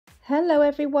Hello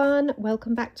everyone,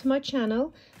 welcome back to my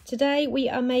channel. Today we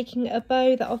are making a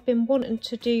bow that I've been wanting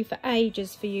to do for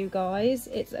ages for you guys.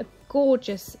 It's a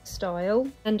gorgeous style,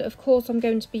 and of course I'm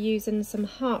going to be using some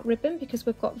heart ribbon because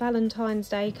we've got Valentine's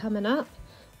Day coming up,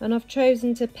 and I've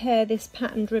chosen to pair this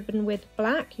patterned ribbon with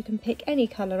black. You can pick any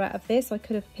colour out of this. I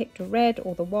could have picked a red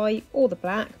or the white or the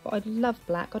black, but I love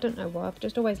black. I don't know why, I've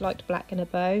just always liked black in a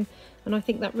bow, and I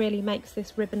think that really makes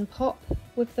this ribbon pop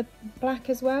with the black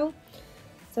as well.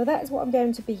 So that is what I'm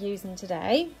going to be using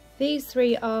today. These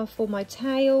three are for my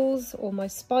tails or my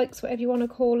spikes, whatever you want to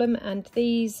call them, and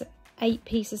these 8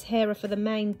 pieces here are for the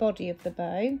main body of the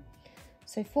bow.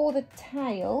 So for the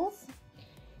tails,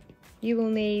 you will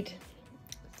need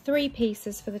 3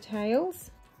 pieces for the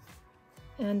tails,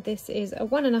 and this is a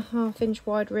 1.5 inch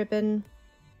wide ribbon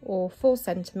or 4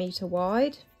 centimetre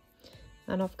wide,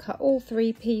 and I've cut all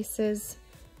 3 pieces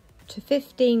to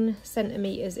 15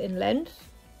 centimetres in length.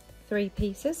 3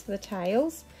 pieces for the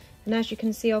tails, and as you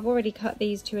can see I've already cut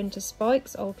these 2 into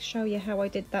spikes. I'll show you how I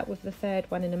did that with the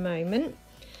third one in a moment.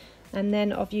 And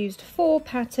then I've used 4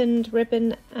 patterned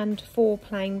ribbon and 4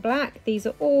 plain black. These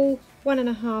are all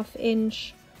 1.5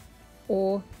 inch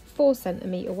or 4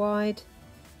 centimetre wide,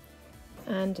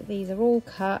 and these are all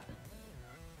cut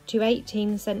to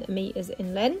 18 centimetres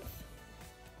in length.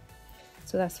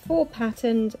 So that's 4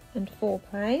 patterned and 4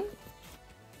 plain.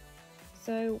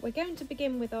 So we're going to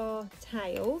begin with our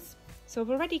tails. So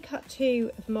I've already cut 2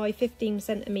 of my 15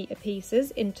 centimetre pieces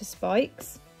into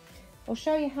spikes. I'll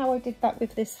show you how I did that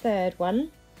with this third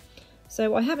one.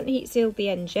 So I haven't heat sealed the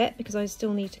ends yet because I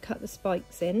still need to cut the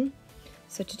spikes in.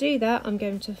 So to do that, I'm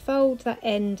going to fold that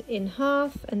end in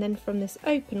half, and then from this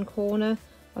open corner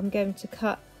I'm going to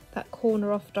cut that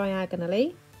corner off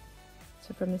diagonally.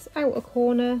 So from this outer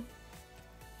corner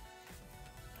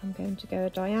I'm going to go a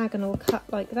diagonal cut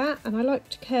like that, and I like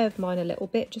to curve mine a little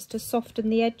bit just to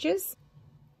soften the edges.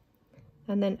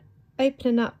 And then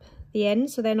opening up the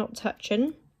ends so they're not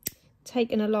touching,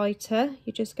 taking a lighter,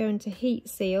 you're just going to heat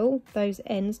seal those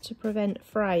ends to prevent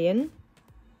fraying.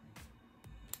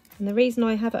 And the reason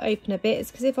I have it open a bit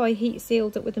is because if I heat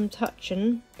sealed it with them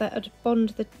touching, that would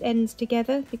bond the ends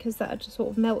together, because that would sort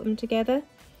of melt them together,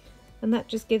 and that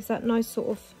just gives that nice sort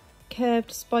of curved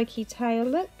spiky tail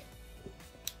look.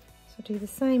 So do the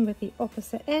same with the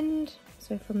opposite end.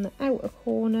 So from the outer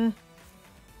corner,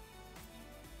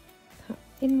 cut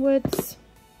inwards,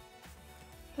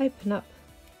 open up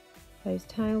those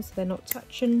tails so they're not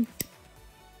touching,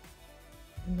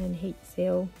 and then heat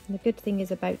seal. And the good thing is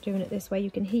about doing it this way,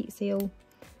 you can heat seal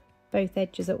both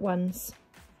edges at once.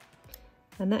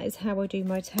 And that is how I do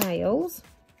my tails.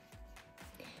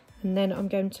 And then I'm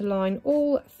going to line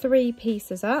all 3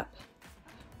 pieces up,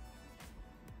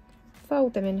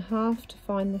 fold them in half to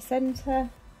find the centre,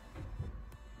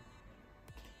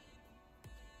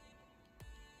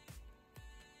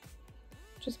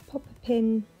 just pop a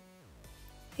pin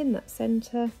in that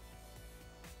centre,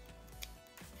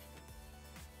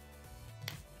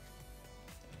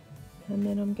 and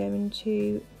then I'm going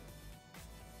to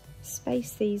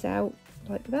space these out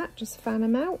like that, just fan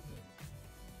them out.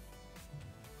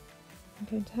 I'm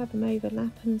going to have them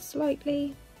overlapping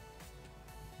slightly.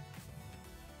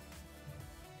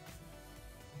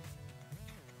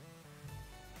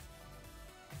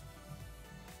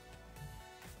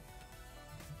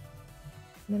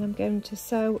 And then I'm going to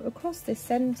sew across this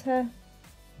centre.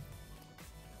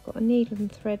 I've got a needle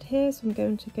and thread here, so I'm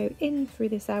going to go in through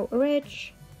this outer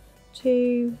edge.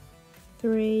 2,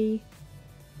 3,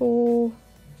 4,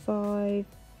 5,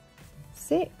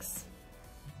 6.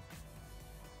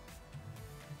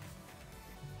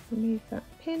 Remove that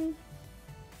pin.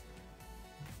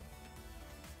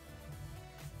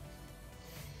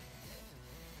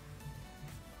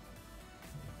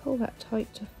 Pull that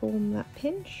tight to form that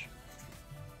pinch.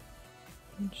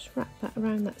 And just wrap that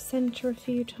around that centre a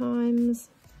few times,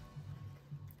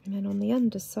 and then on the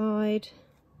underside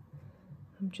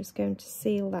I'm just going to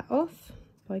seal that off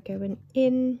by going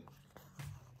in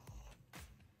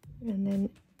and then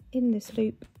in this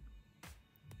loop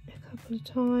a couple of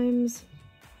times,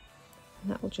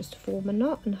 and that will just form a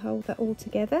knot and hold that all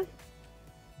together.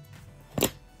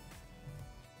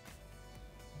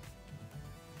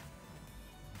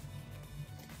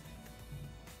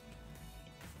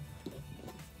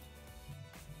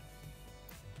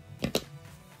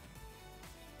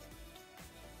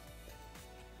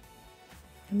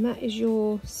 And that is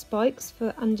your spikes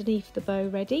for underneath the bow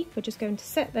ready. We're just going to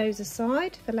set those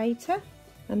aside for later.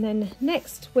 And then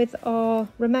next, with our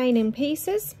remaining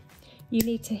pieces, you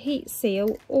need to heat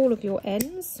seal all of your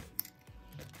ends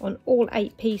on all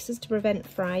 8 pieces to prevent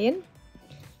fraying.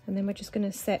 And then we're just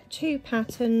going to set 2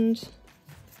 patterned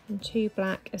and 2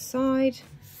 black aside.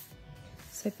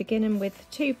 So beginning with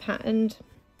 2 patterned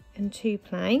and 2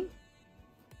 plain.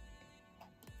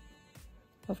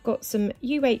 I've got some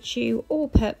UHU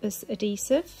all-purpose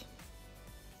adhesive,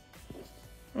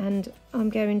 and I'm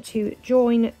going to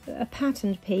join a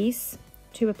patterned piece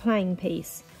to a plain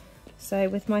piece. So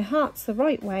with my hearts the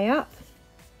right way up,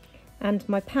 and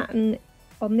my pattern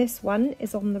on this one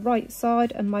is on the right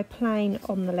side and my plain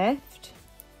on the left.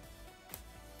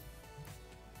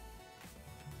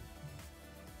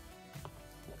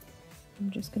 I'm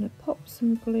just going to pop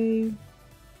some glue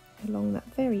along that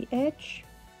very edge,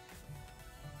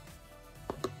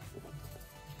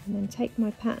 and then take my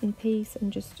pattern piece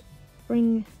and just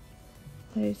bring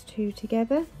those two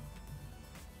together.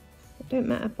 It don't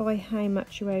matter by how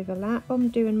much you overlap. I'm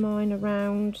doing mine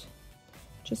around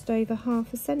just over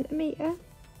 1/2 centimetre,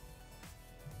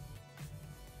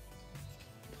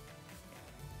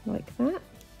 like that.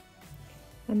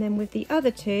 And then with the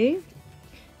other two,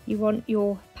 you want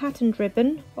your patterned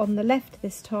ribbon on the left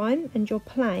this time and your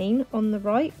plain on the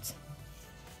right.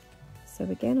 So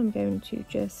again, I'm going to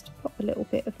just pop a little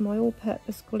bit of my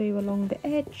all-purpose glue along the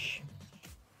edge.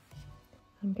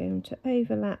 I'm going to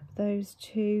overlap those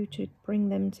two to bring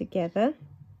them together.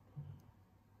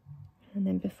 And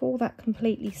then before that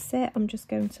completely set, I'm just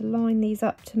going to line these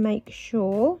up to make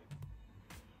sure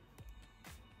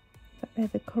that they're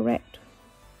the correct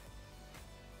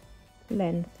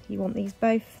length. You want these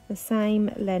both the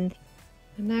same length.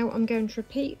 And now I'm going to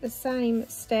repeat the same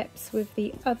steps with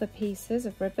the other pieces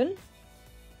of ribbon.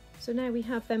 So now we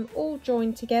have them all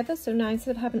joined together. So now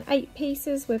instead of having 8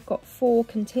 pieces, we've got 4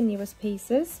 continuous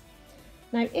pieces.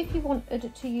 Now if you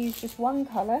wanted to use just one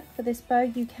colour for this bow,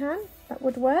 you can, that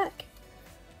would work.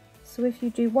 So if you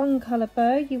do one colour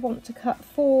bow, you want to cut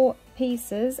 4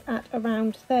 pieces at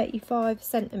around 35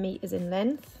 centimetres in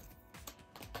length.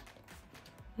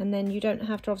 And then you don't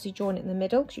have to obviously join it in the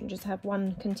middle, because you can just have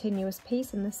one continuous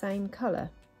piece in the same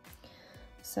colour.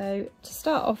 So to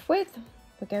start off with,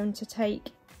 we're going to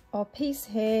take our piece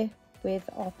here with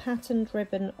our patterned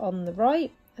ribbon on the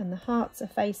right, and the hearts are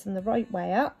facing the right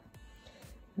way up.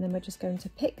 And then we're just going to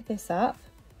pick this up,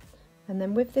 and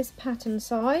then with this pattern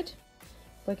side,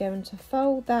 we're going to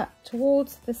fold that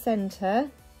towards the centre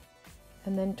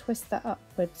and then twist that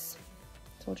upwards.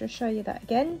 So I'll just show you that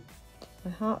again.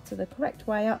 My hearts are the correct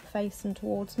way up, facing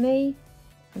towards me.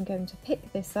 I'm going to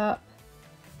pick this up,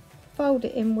 fold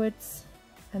it inwards,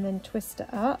 and then twist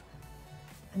it up.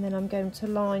 And then I'm going to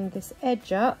line this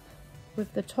edge up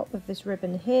with the top of this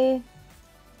ribbon here,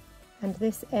 and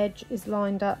this edge is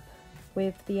lined up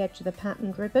with the edge of the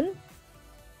patterned ribbon.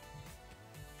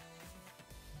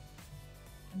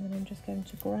 And then I'm just going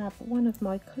to grab one of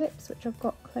my clips which I've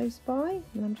got close by,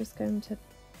 and I'm just going to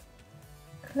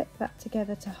clip that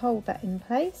together to hold that in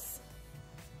place.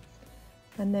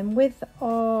 And then with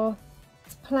our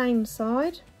plain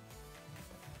side,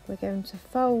 we're going to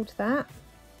fold that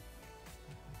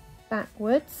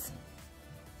backwards,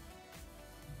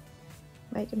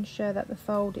 making sure that the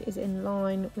fold is in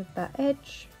line with that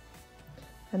edge.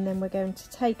 And then we're going to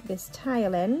take this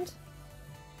tail end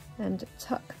and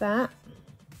tuck that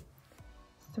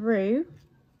through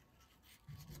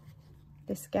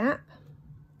this gap,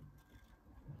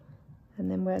 and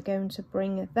then we're going to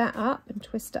bring that up and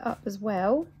twist it up as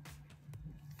well,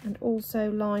 and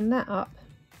also line that up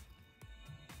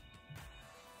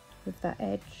with that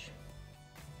edge.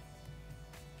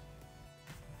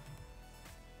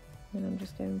 And I'm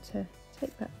just going to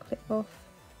take that clip off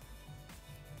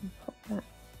and pop that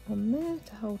on there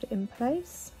to hold it in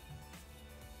place.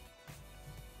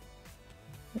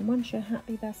 And once you're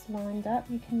happy that's lined up,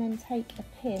 you can then take a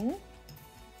pin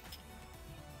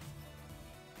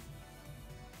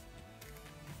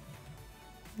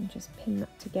and just pin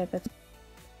that together.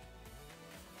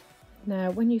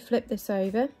 Now when you flip this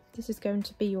over, this is going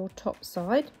to be your top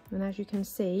side, and as you can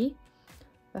see,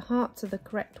 the hearts are the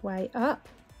correct way up,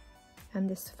 and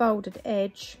this folded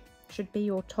edge should be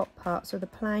your top part. So the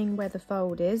plain where the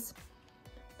fold is,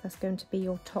 that's going to be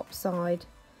your top side.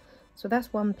 So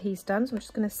that's one piece done, so I'm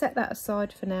just going to set that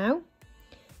aside for now.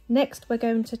 Next we're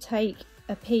going to take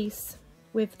a piece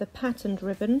with the patterned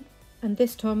ribbon, and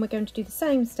this time we're going to do the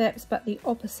same steps but the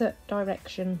opposite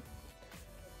direction.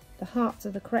 The hearts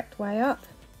are the correct way up,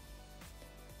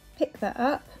 pick that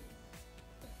up,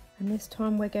 and this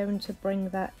time we're going to bring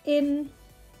that in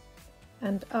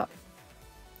and up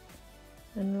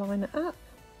and line it up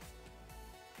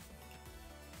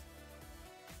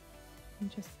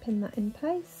and just pin that in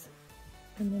place.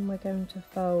 And then we're going to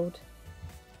fold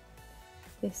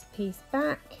this piece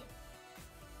back,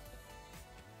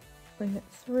 bring it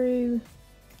through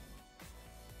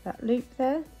that loop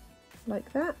there,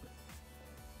 like that,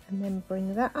 and then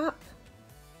bring that up,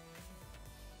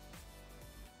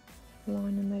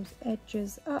 lining those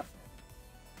edges up.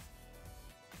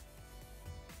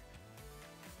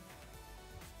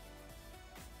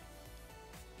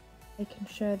 Making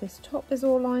sure this top is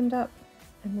all lined up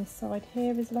and this side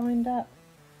here is lined up.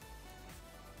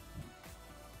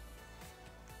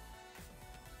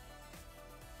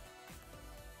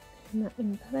 Pin that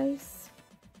in place.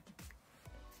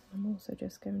 I'm also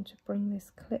just going to bring this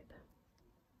clip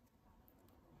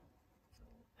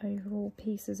over all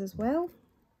pieces as well.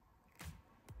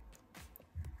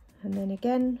 And then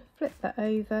again, flip that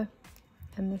over,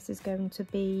 and this is going to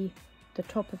be the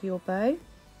top of your bow.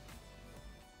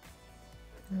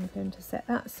 And we're going to set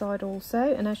that side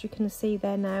also, and as you can see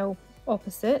they're now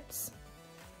opposites.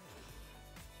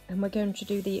 And we're going to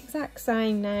do the exact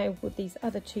same now with these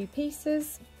other two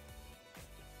pieces.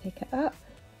 Pick it up,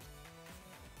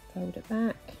 fold it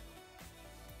back,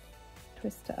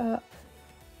 twist it up,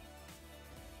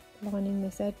 lining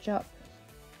this edge up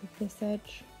with this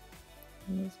edge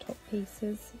and these top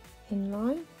pieces in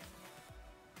line.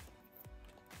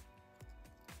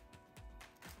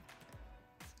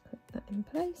 That in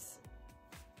place,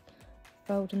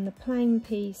 folding the plain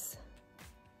piece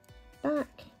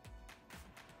back,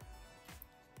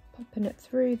 popping it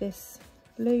through this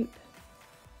loop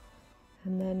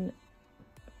and then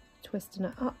twisting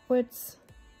it upwards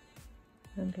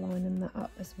and lining that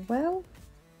up as well.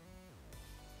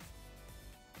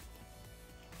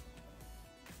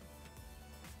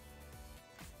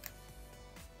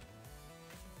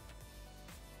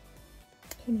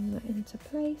 Pinning that into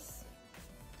place.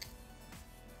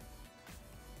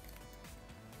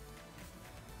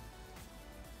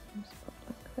 Just pop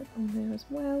that clip on there as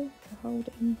well to hold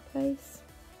it in place.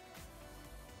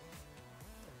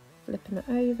 Flipping it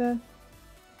over.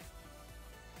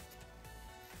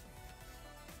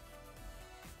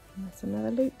 And that's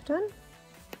another loop done.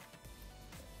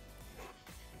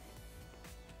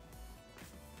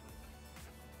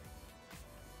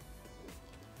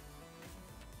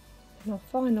 And our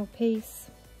final piece,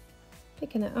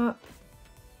 picking it up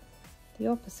the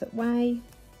opposite way,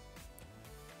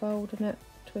 folding it,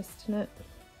 twisting it,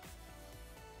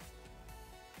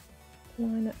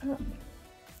 line it up.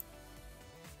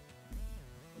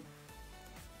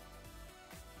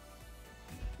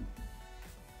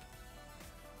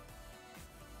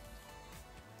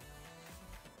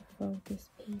 Fold this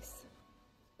piece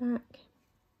back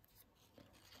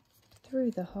through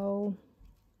the hole,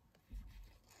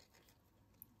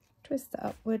 twist it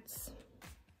upwards,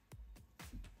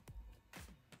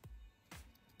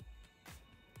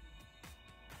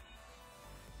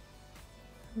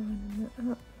 lining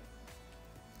that up,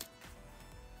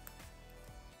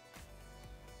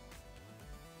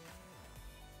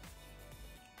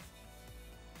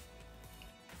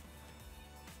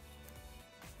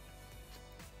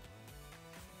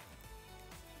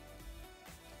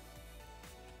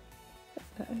 flip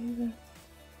that over.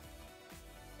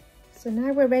 So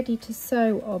now we're ready to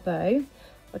sew our bow.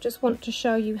 I just want to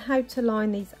show you how to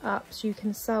line these up so you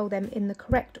can sew them in the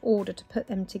correct order to put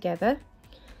them together.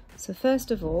 So first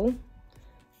of all,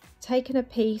 taking a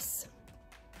piece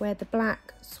where the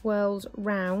black swirls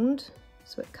round,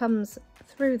 so it comes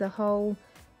through the hole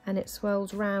and it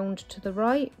swirls round to the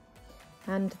right,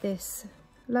 and this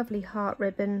lovely heart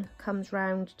ribbon comes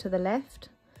round to the left,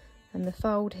 and the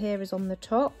fold here is on the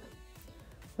top.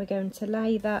 We're going to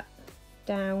lay that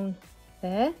down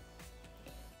there,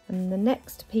 and the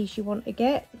next piece you want to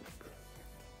get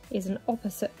is an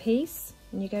opposite piece,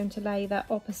 and you're going to lay that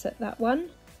opposite that one.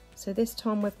 So this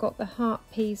time we've got the heart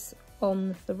piece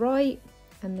on the right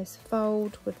and this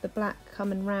fold with the black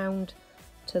coming round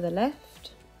to the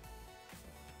left.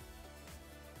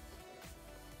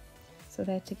 So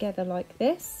they're together like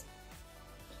this.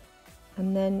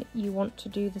 And then you want to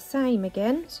do the same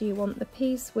again. So you want the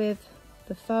piece with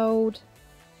the fold,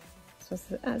 so it's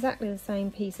exactly the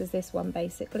same piece as this one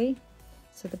basically.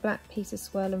 So the black piece is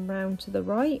swirling round to the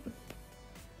right.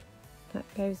 That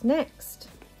goes next.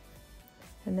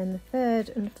 And then the third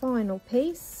and final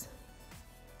piece,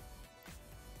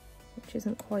 which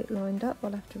isn't quite lined up,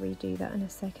 I'll have to redo that in a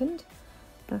second.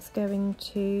 That's going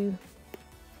to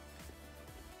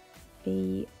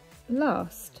be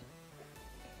last.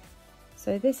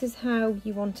 So this is how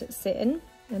you want it sitting,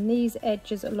 and these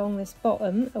edges along this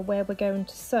bottom are where we're going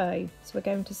to sew. So we're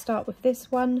going to start with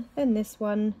this one, then this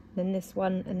one, then this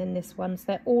one, and then this one. So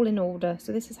they're all in order.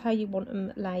 So this is how you want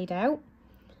them laid out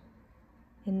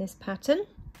in this pattern.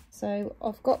 So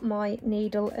I've got my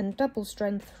needle and double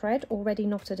strength thread already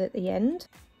knotted at the end.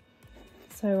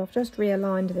 So I've just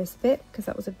realigned this bit because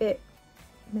that was a bit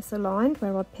misaligned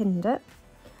where I pinned it.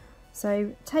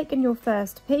 So taking your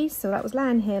first piece, so that was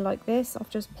laying here like this, I've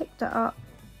just picked it up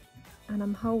and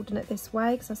I'm holding it this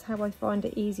way because that's how I find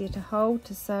it easier to hold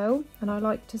to sew. And I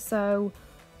like to sew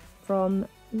from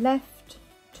left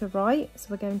to right, so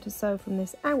we're going to sew from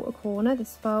this outer corner,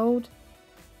 this fold,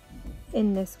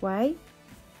 in this way.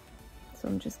 So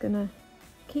I'm just going to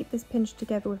keep this pinched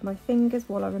together with my fingers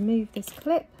while I remove this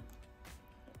clip,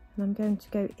 and I'm going to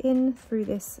go in through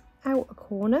this outer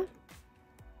corner,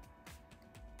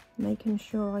 making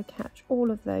sure I catch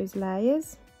all of those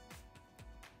layers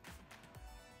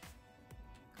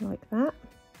like that.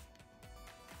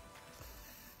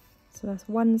 So that's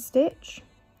one stitch,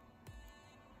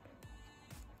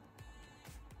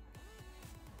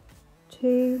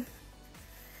 two,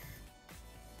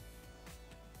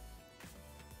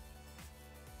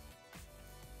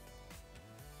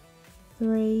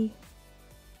 three,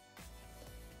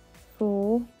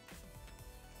 four,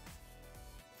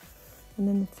 and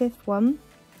then the fifth one,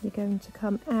 you're going to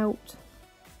come out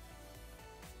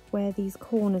where these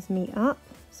corners meet up,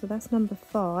 so that's number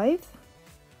 5.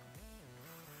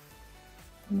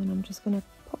 And then I'm just going to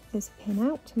pop this pin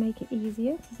out to make it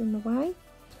easier, this is in the way.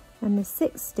 And the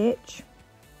 6th stitch,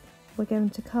 we're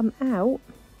going to come out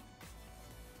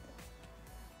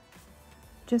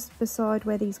just beside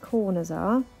where these corners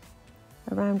are,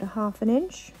 around a 1/2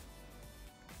 inch,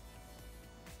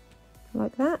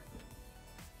 like that.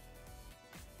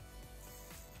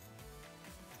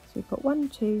 So we've got 1,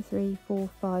 2, 3, 4,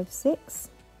 5, 6.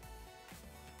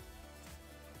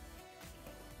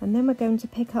 And then we're going to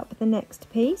pick up the next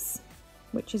piece,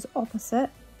 which is opposite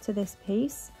to this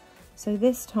piece. So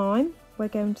this time we're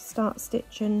going to start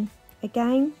stitching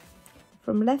again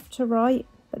from left to right,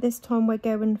 but this time we're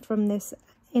going from this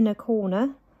inner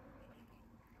corner.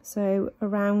 So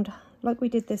around, like we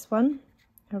did this one,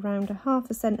 around a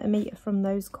 1/2 centimetre from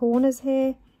those corners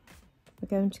here, we're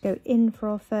going to go in for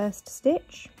our first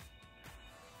stitch.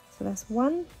 So that's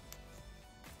 1.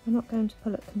 We're not going to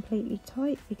pull it completely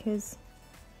tight because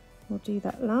we'll do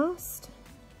that last.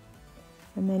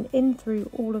 And then in through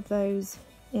all of those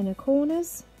inner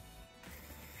corners,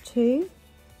 2,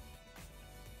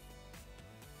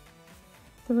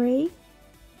 3,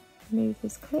 remove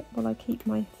this clip while I keep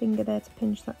my finger there to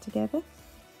pinch that together,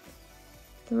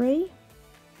 3,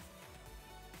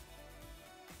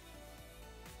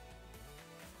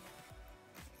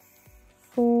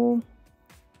 4,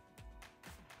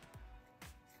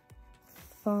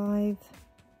 5,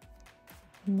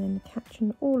 and then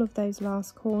catching all of those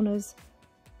last corners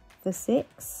for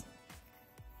 6.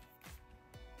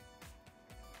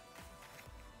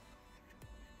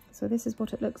 So this is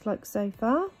what it looks like so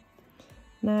far.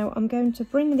 Now I'm going to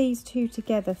bring these two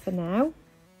together for now,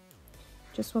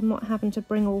 just so I'm not having to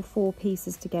bring all 4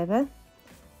 pieces together.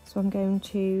 So I'm going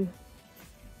to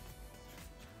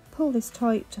pull this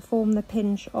tight to form the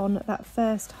pinch on that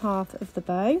first half of the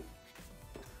bow.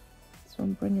 So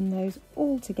I'm bringing those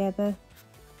all together,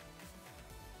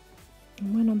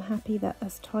 and when I'm happy that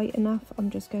that's tight enough, I'm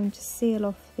just going to seal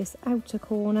off this outer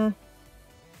corner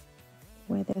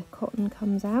where the cotton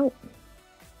comes out.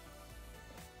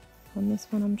 On this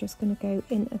one I'm just going to go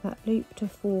into that loop to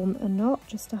form a knot,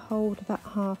 just to hold that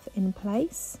half in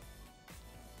place.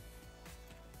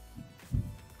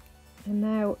 And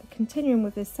now, continuing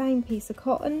with the same piece of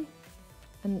cotton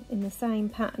and in the same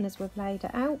pattern as we've laid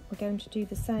it out, we're going to do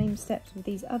the same steps with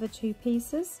these other 2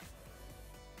 pieces.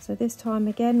 So this time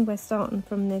again we're starting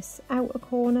from this outer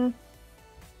corner.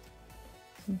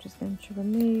 So I'm just going to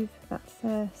remove that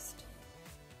first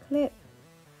clip,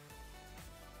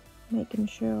 making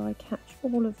sure I catch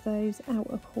all of those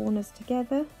outer corners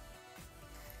together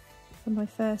for my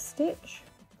first stitch.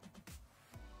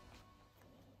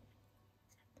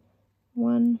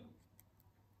 1,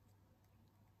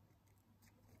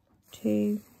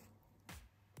 2,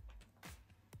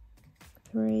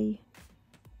 3,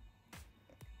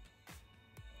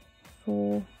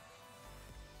 4,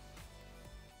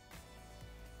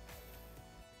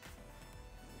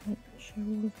 making sure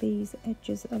all of these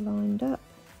edges are lined up.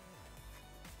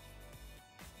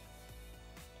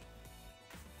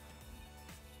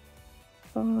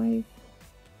 5,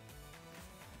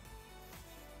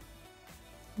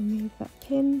 remove that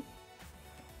pin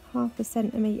 1/2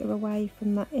 centimetre away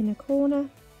from that inner corner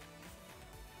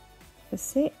for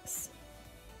 6.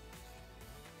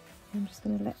 I'm just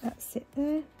going to let that sit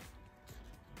there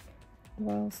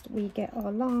whilst we get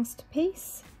our last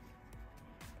piece,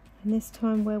 and this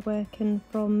time we're working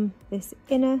from this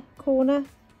inner corner,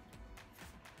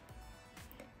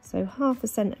 so 1/2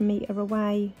 centimetre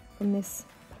away from this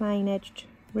plain edged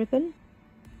ribbon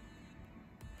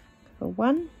for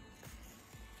 1,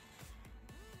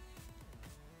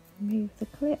 remove the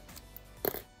clip,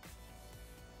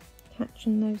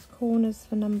 catching those corners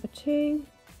for number 2.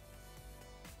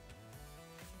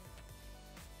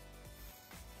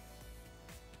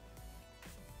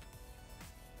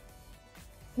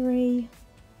 Three,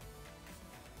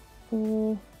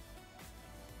 4,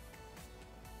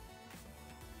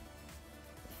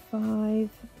 5.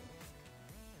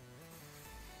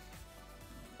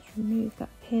 Just remove that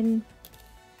pin,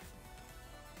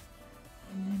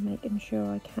 and then making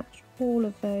sure I catch all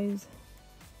of those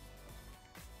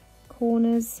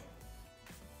corners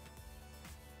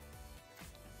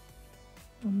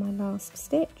on my last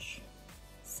stitch.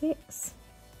 6.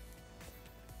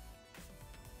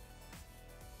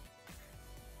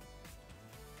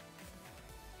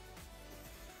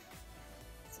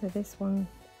 So this one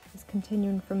is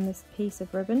continuing from this piece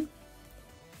of ribbon,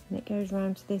 and it goes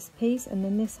around to this piece, and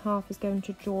then this half is going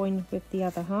to join with the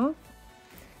other half.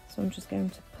 So I'm just going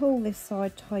to pull this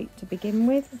side tight to begin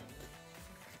with.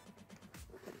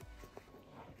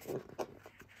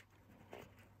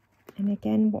 And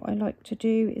again, what I like to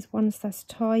do is once that's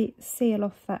tight, seal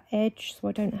off that edge so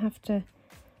I don't have to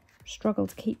struggle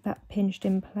to keep that pinched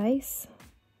in place.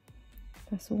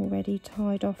 That's already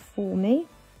tied off for me.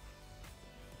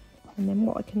 And then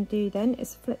what I can do then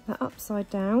is flip that upside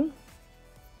down,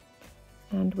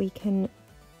 and we can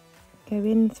go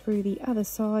in through the other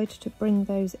side to bring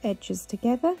those edges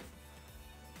together.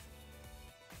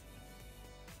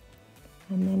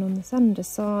 And then on this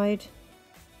underside,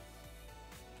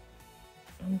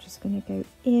 I'm just going to go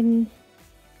in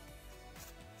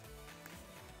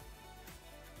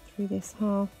through this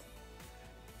half,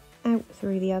 out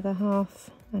through the other half,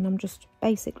 and I'm just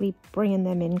basically bringing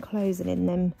them in, closing in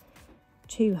them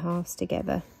 2 halves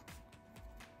together.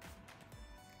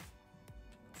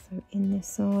 So in this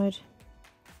side,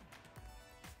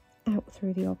 out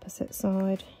through the opposite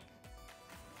side,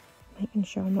 making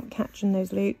sure I'm not catching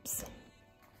those loops.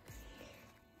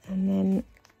 And then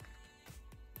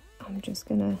I'm just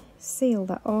going to seal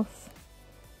that off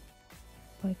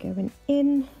by going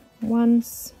in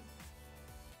once,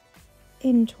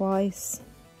 in twice,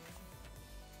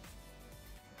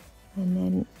 and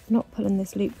then not pulling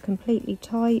this loop completely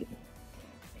tight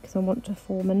because I want to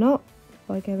form a knot,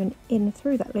 by going in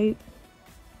through that loop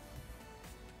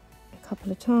a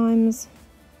couple of times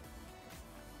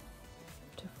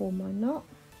to form my knot.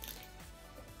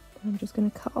 I'm just going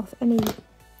to cut off any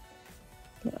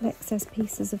little excess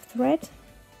pieces of thread,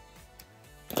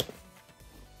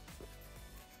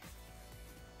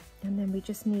 and then we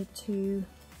just need to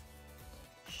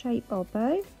shape our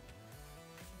bow.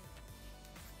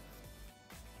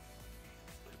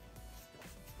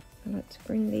 I like to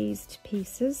bring these to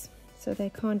pieces so they're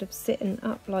kind of sitting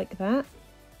up like that,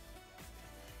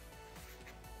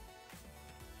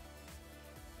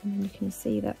 and then you can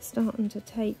see that starting to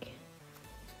take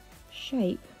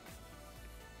shape.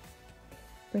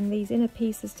 Bring these inner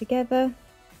pieces together,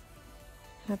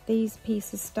 have these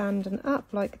pieces standing up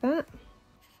like that,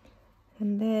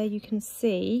 and there you can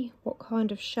see what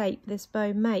kind of shape this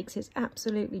bow makes. It's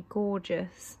absolutely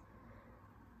gorgeous.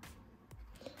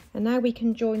 And now we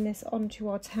can join this onto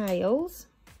our tails.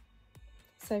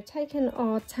 So taking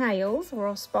our tails, or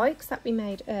our spikes that we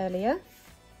made earlier,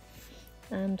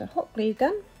 and a hot glue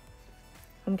gun,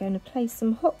 I'm going to place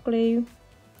some hot glue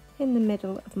in the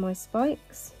middle of my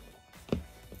spikes,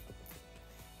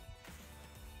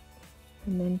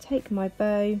 and then take my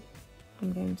bow,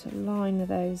 I'm going to line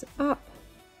those up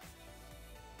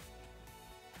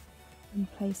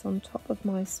and place on top of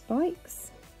my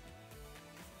spikes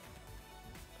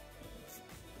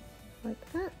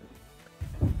like that.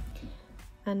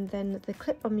 And then the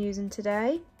clip I'm using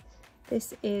today,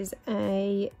 this is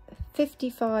a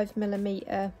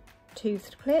 55mm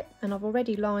toothed clip, and I've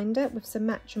already lined it with some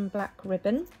matching black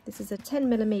ribbon. This is a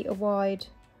 10mm wide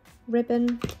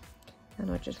ribbon,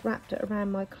 and I just wrapped it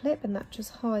around my clip, and that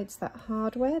just hides that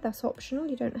hardware. That's optional,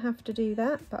 you don't have to do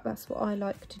that, but that's what I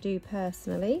like to do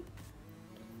personally.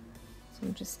 So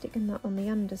I'm just sticking that on the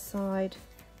underside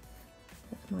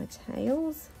of my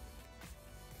tails,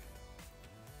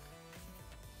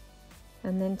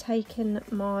 and then taking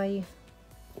my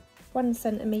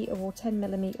 1cm or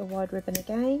 10mm wide ribbon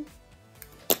again,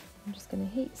 I'm just going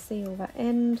to heat seal that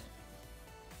end,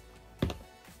 and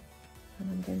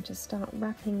I'm going to start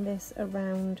wrapping this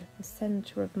around the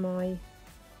centre of my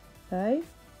bow.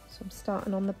 So I'm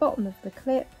starting on the bottom of the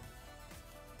clip,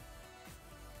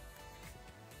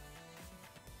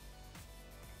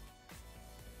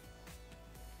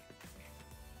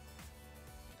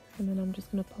 and then I'm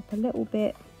just going to pop a little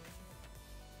bit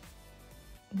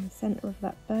in the centre of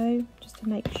that bow, just to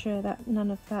make sure that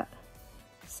none of that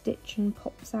stitching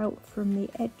pops out from the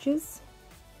edges.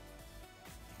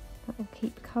 That will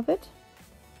keep covered.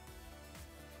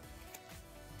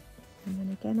 And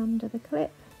then again under the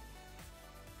clip.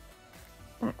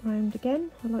 Back round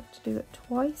again. I like to do it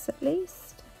twice at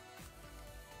least.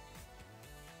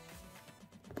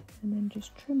 And then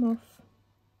just trim off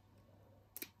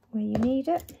where you need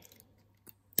it.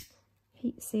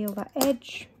 Heat seal that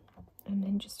edge and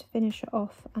then just finish it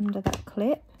off under that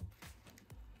clip.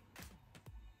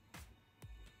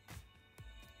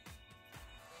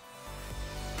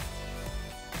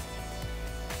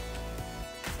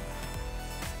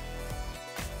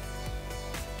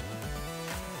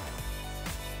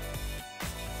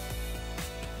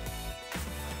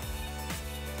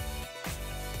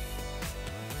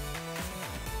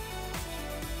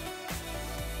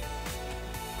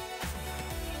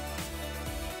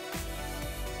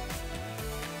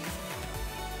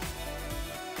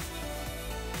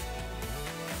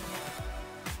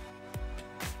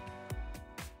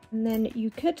 And then you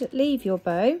could leave your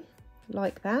bow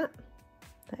like that.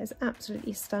 That is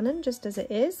absolutely stunning just as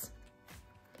it is.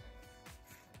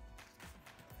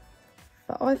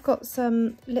 But I've got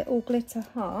some little glitter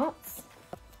hearts.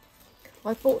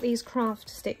 I bought these craft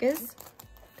stickers.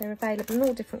 They're available in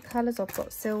all different colours. I've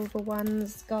got silver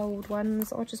ones, gold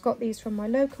ones. I just got these from my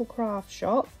local craft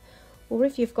shop. Or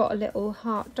if you've got a little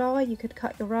heart die, you could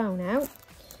cut your own out.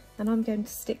 And I'm going to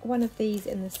stick one of these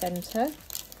in the centre.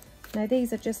 Now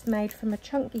these are just made from a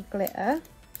chunky glitter,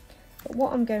 but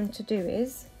what I'm going to do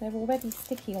is, they're already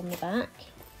sticky on the back,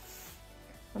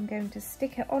 I'm going to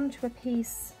stick it onto a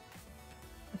piece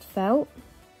of felt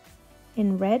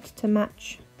in red to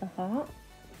match the heart,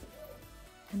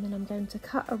 and then I'm going to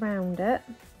cut around it,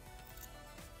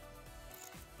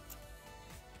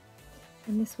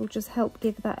 and this will just help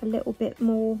give that a little bit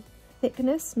more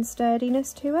thickness and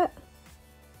sturdiness to it.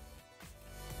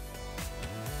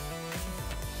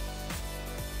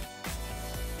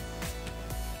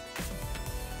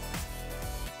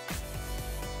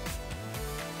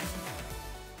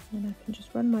 And I can just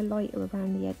run my lighter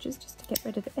around the edges just to get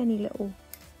rid of any little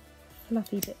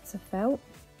fluffy bits of felt.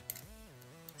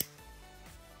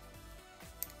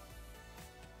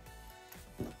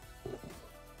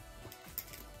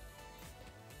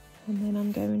 And then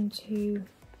I'm going to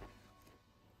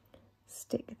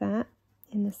stick that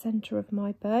in the centre of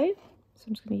my bow. So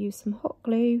I'm just going to use some hot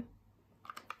glue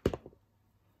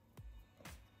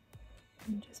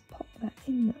and just pop that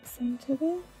in that centre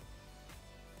there.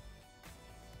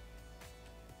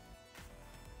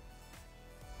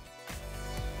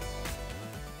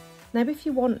 Now if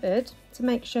you wanted to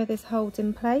make sure this holds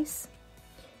in place,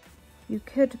 you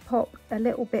could pop a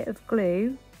little bit of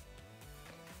glue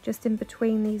just in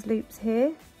between these loops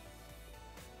here,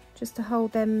 just to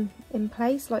hold them in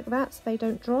place like that so they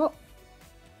don't drop.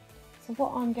 So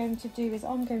what I'm going to do is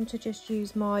I'm going to just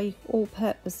use my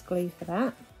all-purpose glue for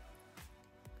that.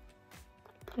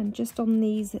 And just on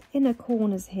these inner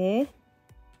corners here,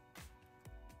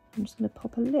 I'm just going to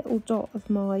pop a little dot of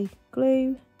my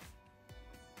glue.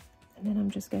 And then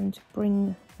I'm just going to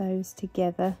bring those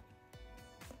together,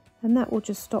 and that will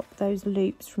just stop those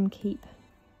loops from keep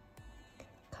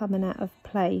coming out of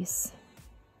place.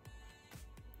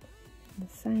 And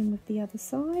the same with the other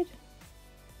side.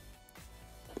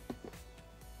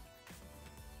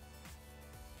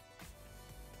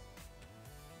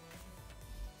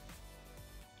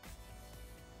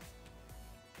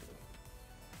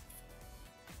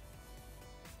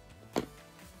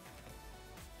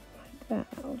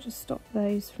 That'll just stop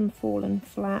those from falling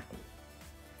flat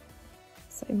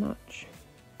so much.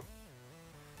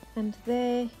 And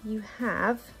there you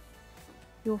have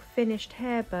your finished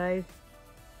hair bow.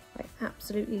 I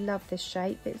absolutely love this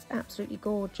shape. It's absolutely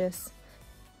gorgeous.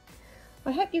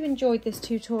 I hope you enjoyed this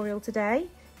tutorial today.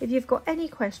 If you've got any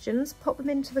questions, pop them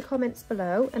into the comments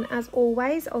below, and as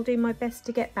always, I'll do my best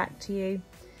to get back to you.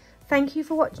 Thank you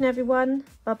for watching, everyone.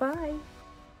 Bye bye.